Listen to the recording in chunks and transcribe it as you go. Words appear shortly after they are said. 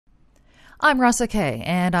I'm Rasa Kay,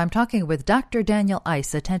 and I'm talking with Dr. Daniel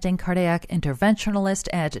Ice, attending cardiac interventionalist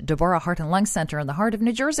at Deborah Heart and Lung Center in the heart of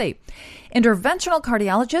New Jersey. Interventional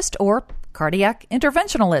cardiologist or cardiac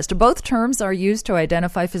interventionalist. Both terms are used to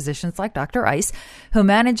identify physicians like Dr. Ice, who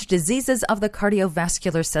manage diseases of the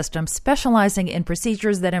cardiovascular system, specializing in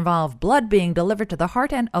procedures that involve blood being delivered to the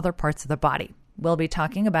heart and other parts of the body. We'll be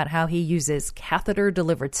talking about how he uses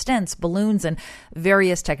catheter-delivered stents, balloons, and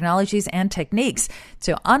various technologies and techniques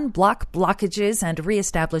to unblock blockages and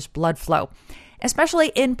reestablish blood flow, especially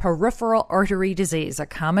in peripheral artery disease, a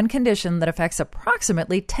common condition that affects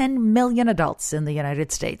approximately 10 million adults in the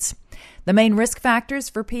United States. The main risk factors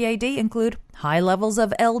for PAD include high levels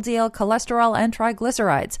of LDL cholesterol and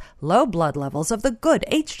triglycerides, low blood levels of the good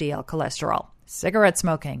HDL cholesterol, cigarette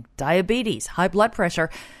smoking, diabetes, high blood pressure,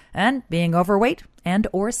 and being overweight and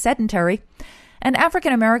or sedentary. And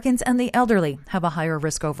African Americans and the elderly have a higher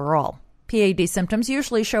risk overall. PAD symptoms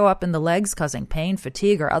usually show up in the legs, causing pain,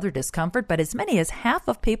 fatigue, or other discomfort, but as many as half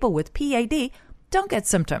of people with PAD don't get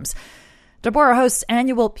symptoms. Deborah hosts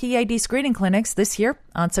annual PAD screening clinics this year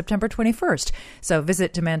on September 21st. So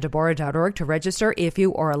visit demanddeborah.org to register if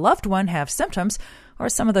you or a loved one have symptoms or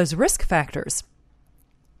some of those risk factors.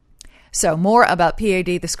 So more about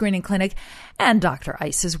PAD, the screening clinic, and Dr.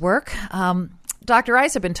 Ice's work. Dr.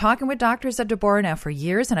 Ice, I've been talking with doctors at Deborah now for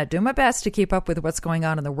years, and I do my best to keep up with what's going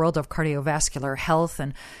on in the world of cardiovascular health.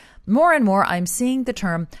 And more I'm seeing the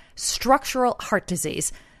term structural heart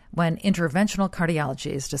disease when interventional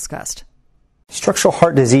cardiology is discussed. Structural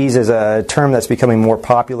heart disease is a term that's becoming more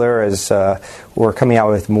popular as we're coming out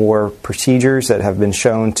with more procedures that have been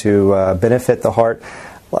shown to benefit the heart.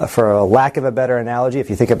 For a lack of a better analogy, if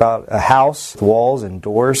you think about a house, walls and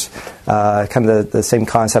doors, kind of the same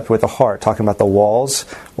concept with the heart, talking about the walls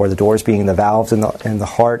or the doors being the valves in the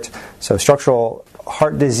heart. So structural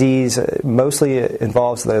heart disease mostly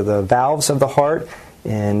involves the valves of the heart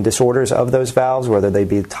and disorders of those valves, whether they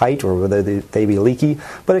be tight or whether they be leaky.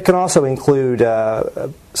 But it can also include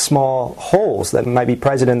small holes that might be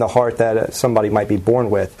present in the heart that somebody might be born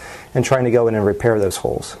with, and trying to go in and repair those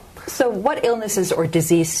holes. So what illnesses or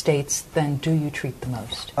disease states then do you treat the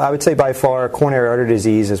most? I would say by far coronary artery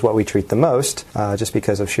disease is what we treat the most, just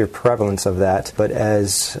because of sheer prevalence of that. But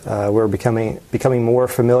as we're becoming more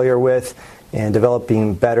familiar with and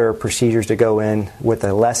developing better procedures to go in with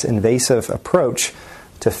a less invasive approach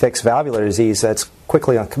to fix valvular disease, that's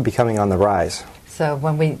quickly becoming on the rise. So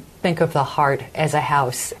when we think of the heart as a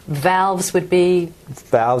house, valves would probably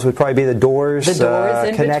be the doors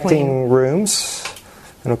in connecting between rooms.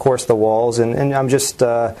 And, of course, the walls. And I'm just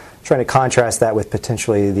trying to contrast that with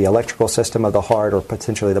potentially the electrical system of the heart or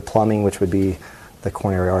potentially the plumbing, which would be the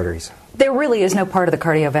coronary arteries. There really is no part of the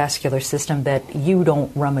cardiovascular system that you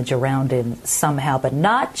don't rummage around in somehow, but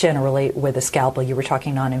not generally with a scalpel. You were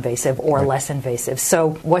talking non-invasive or right. Less invasive.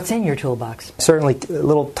 So what's in your toolbox? Certainly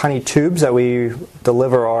little tiny tubes that we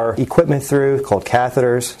deliver our equipment through called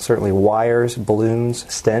catheters, certainly wires, balloons,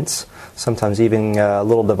 stents, sometimes even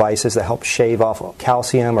little devices that help shave off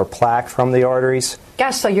calcium or plaque from the arteries.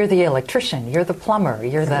 Gosh, so you're the electrician, you're the plumber,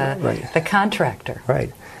 you're right. the contractor.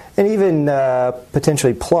 Right. And even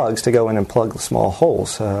potentially plugs to go in and plug small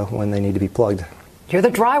holes when they need to be plugged. You're the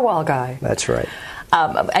drywall guy. That's right.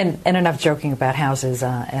 And enough joking about houses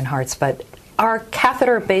and hearts, but are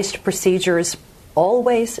catheter-based procedures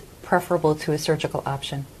always preferable to a surgical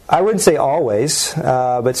option? I wouldn't say always,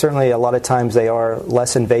 but certainly a lot of times they are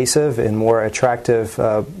less invasive and more attractive,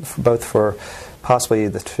 both for possibly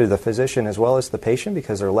to the physician as well as the patient,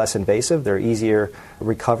 because they're less invasive, they're easier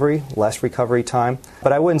recovery, less recovery time.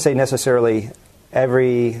 But I wouldn't say necessarily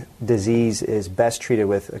every disease is best treated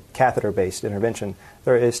with a catheter-based intervention.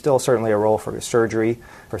 There is still certainly a role for surgery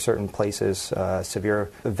for certain places, severe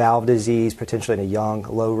valve disease, potentially in a young,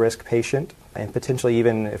 low-risk patient, and potentially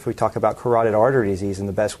even if we talk about carotid artery disease in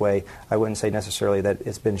the best way, I wouldn't say necessarily that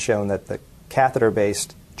it's been shown that the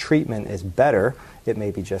catheter-based treatment is better. It may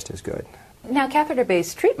be just as good. Now,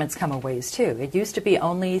 catheter-based treatments come a ways, too. It used to be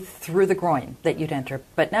only through the groin that you'd enter,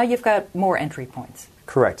 but now you've got more entry points.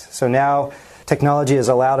 Correct. So now technology has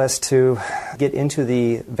allowed us to get into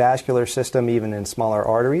the vascular system even in smaller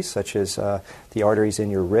arteries, such as the arteries in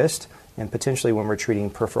your wrist. And potentially when we're treating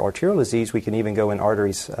peripheral arterial disease, we can even go in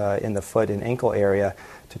arteries in the foot and ankle area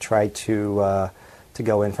to try to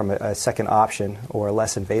go in from a second option or a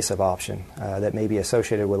less invasive option that may be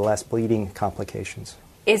associated with less bleeding complications.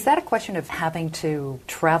 Is that a question of having to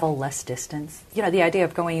travel less distance? You know, the idea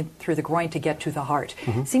of going through the groin to get to the heart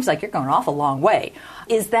seems like you're going an awful long way.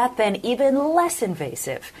 Is that then even less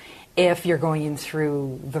invasive if you're going in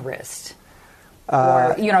through the wrist?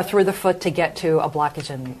 Or, through the foot to get to a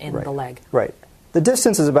blockage in right. the leg? Right. The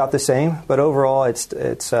distance is about the same, but overall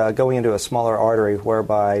it's going into a smaller artery,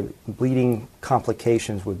 whereby bleeding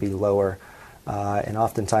complications would be lower, and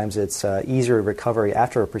oftentimes it's easier recovery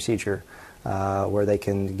after a procedure, where they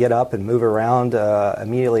can get up and move around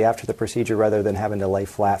immediately after the procedure rather than having to lay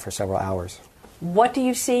flat for several hours. What do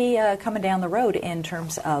you see coming down the road in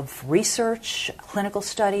terms of research, clinical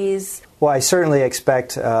studies? Well, I certainly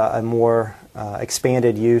expect a more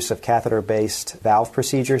expanded use of catheter-based valve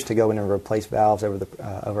procedures to go in and replace valves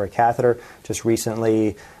over a catheter. Just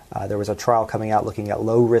recently, there was a trial coming out looking at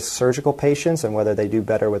low-risk surgical patients and whether they do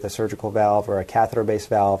better with a surgical valve or a catheter-based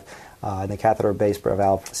valve. And the catheter-based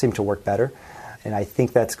valve seemed to work better. And I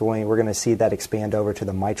think we're going to see that expand over to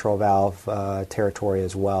the mitral valve territory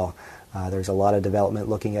as well. There's a lot of development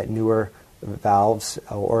looking at newer valves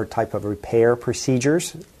or type of repair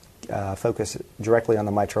procedures focus directly on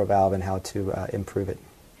the mitral valve and how to improve it.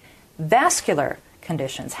 Vascular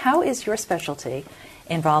conditions. How is your specialty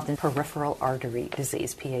involved in peripheral artery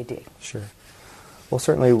disease, PAD? Sure. Well,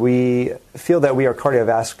 certainly we feel that we are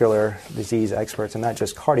cardiovascular disease experts, and not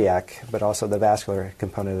just cardiac, but also the vascular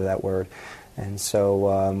component of that word. And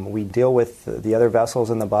so we deal with the other vessels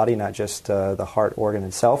in the body, not just the heart organ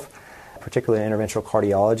itself. Particularly in interventional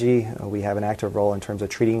cardiology, we have an active role in terms of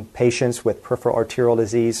treating patients with peripheral arterial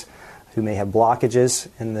disease who may have blockages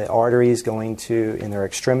in the arteries going to in their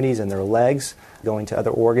extremities and their legs, going to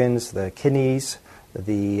other organs, the kidneys,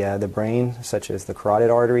 the brain, such as the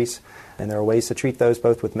carotid arteries. And there are ways to treat those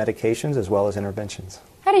both with medications as well as interventions.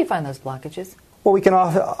 How do you find those blockages? Well, we can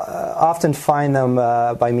often find them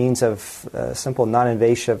by means of simple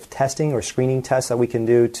non-invasive testing or screening tests that we can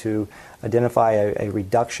do to identify a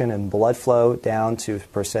reduction in blood flow down to,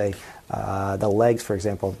 per se, the legs, for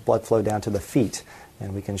example, blood flow down to the feet.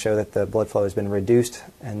 And we can show that the blood flow has been reduced,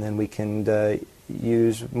 and then we can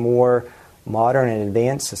use more modern and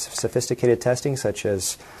advanced, sophisticated testing such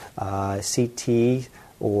as CT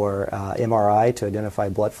or MRI to identify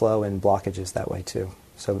blood flow and blockages that way too.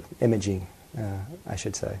 So imaging. I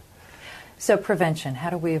should say. So prevention, how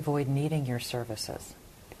do we avoid needing your services?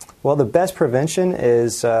 Well, the best prevention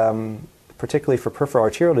is, particularly for peripheral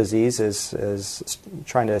arterial disease, is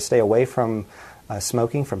trying to stay away from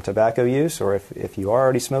smoking, from tobacco use, or if you are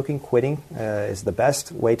already smoking, quitting is the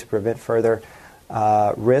best way to prevent further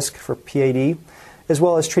risk for PAD, as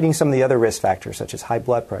well as treating some of the other risk factors such as high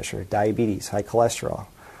blood pressure, diabetes, high cholesterol.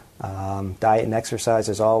 Diet and exercise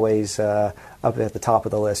is always up at the top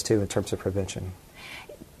of the list, too, in terms of prevention.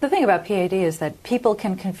 The thing about PAD is that people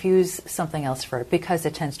can confuse something else for it because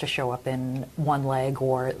it tends to show up in one leg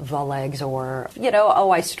or the legs or,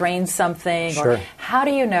 I strained something. Sure. Or how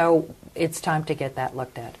do you know it's time to get that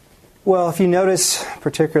looked at? Well, if you notice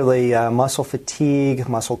particularly muscle fatigue,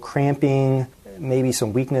 muscle cramping, maybe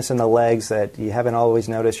some weakness in the legs that you haven't always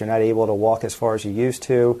noticed, you're not able to walk as far as you used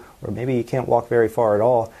to, or maybe you can't walk very far at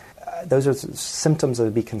all, those are symptoms to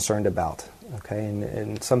be concerned about. Okay,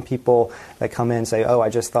 and some people that come in and say, I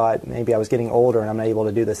just thought maybe I was getting older and I'm not able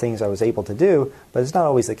to do the things I was able to do, but it's not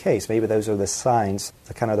always the case. Maybe those are the signs,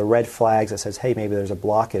 the kind of the red flags that says, hey, maybe there's a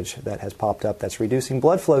blockage that has popped up that's reducing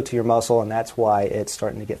blood flow to your muscle, and that's why it's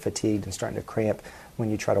starting to get fatigued and starting to cramp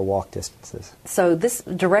when you try to walk distances. So this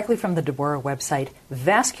directly from the Deborah website,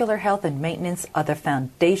 vascular health and maintenance are the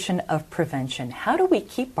foundation of prevention. How do we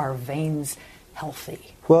keep our veins healthy?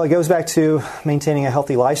 Well, it goes back to maintaining a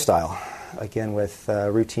healthy lifestyle. Again, with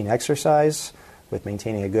routine exercise, with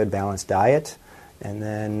maintaining a good balanced diet, and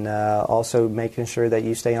then also making sure that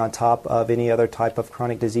you stay on top of any other type of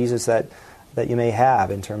chronic diseases that you may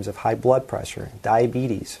have in terms of high blood pressure,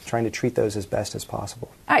 diabetes, trying to treat those as best as possible.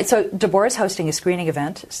 All right, so Deborah is hosting a screening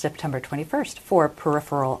event September 21st for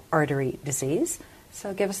peripheral artery disease.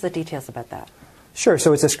 So give us the details about that. Sure.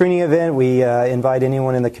 So it's a screening event. We invite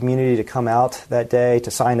anyone in the community to come out that day,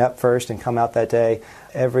 to sign up first and come out that day.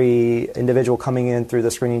 Every individual coming in through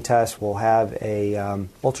the screening test will have a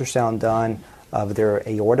ultrasound done of their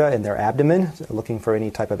aorta and their abdomen, looking for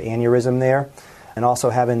any type of aneurysm there, and also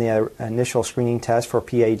having the initial screening test for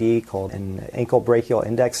PAD called an ankle brachial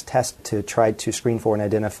index test to try to screen for and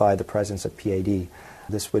identify the presence of PAD.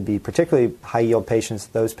 This would be particularly high-yield patients,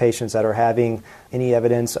 those patients that are having any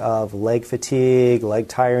evidence of leg fatigue, leg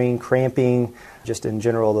tiring, cramping, just in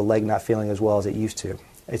general the leg not feeling as well as it used to.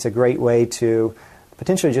 It's a great way to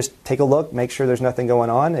potentially just take a look, make sure there's nothing going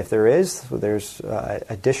on. If there is, there's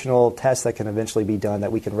additional tests that can eventually be done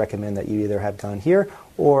that we can recommend that you either have done here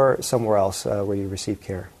or somewhere else where you receive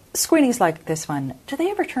care. Screenings like this one, do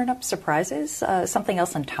they ever turn up surprises? Something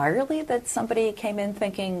else entirely that somebody came in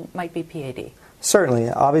thinking might be PAD? Certainly.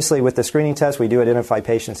 Obviously, with the screening test, we do identify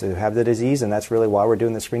patients who have the disease, and that's really why we're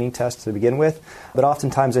doing the screening test to begin with. But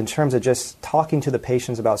oftentimes, in terms of just talking to the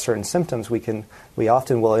patients about certain symptoms, we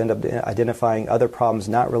often will end up identifying other problems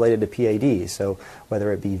not related to PAD. So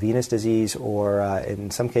whether it be venous disease or, in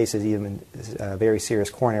some cases, even very serious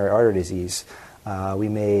coronary artery disease. We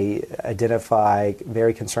may identify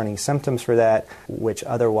very concerning symptoms for that, which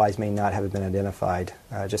otherwise may not have been identified,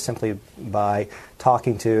 just simply by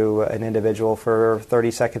talking to an individual for 30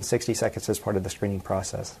 seconds, 60 seconds as part of the screening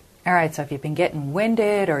process. All right, so if you've been getting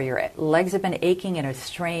winded or your legs have been aching in a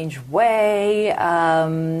strange way,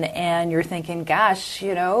 and you're thinking, gosh,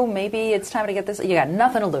 maybe it's time to get this, you got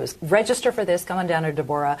nothing to lose. Register for this, come on down to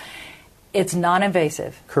Deborah. It's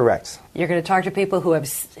non-invasive. Correct. You're going to talk to people who have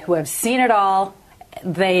seen it all.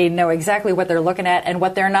 They know exactly what they're looking at and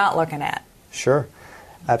what they're not looking at. Sure.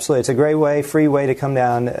 Absolutely. It's a great free way to come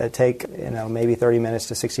down, take maybe 30 minutes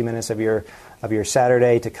to 60 minutes of your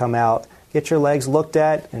Saturday to come out, get your legs looked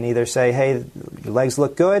at, and either say, hey, your legs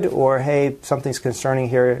look good, or hey, something's concerning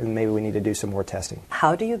here and maybe we need to do some more testing.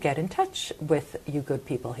 How do you get in touch with you good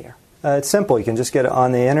people here? It's simple. You can just get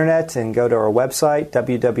on the internet and go to our website,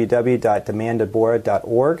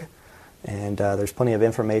 www.demanddeborah.org. And there's plenty of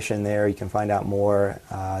information there. You can find out more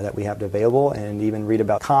that we have available and even read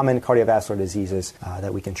about common cardiovascular diseases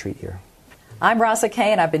that we can treat here. I'm Rasa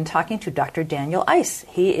Kay, and I've been talking to Dr. Daniel Ice.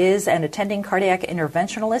 He is an attending cardiac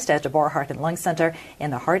interventionalist at Deborah Heart and Lung Center in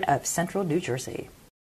the heart of central New Jersey.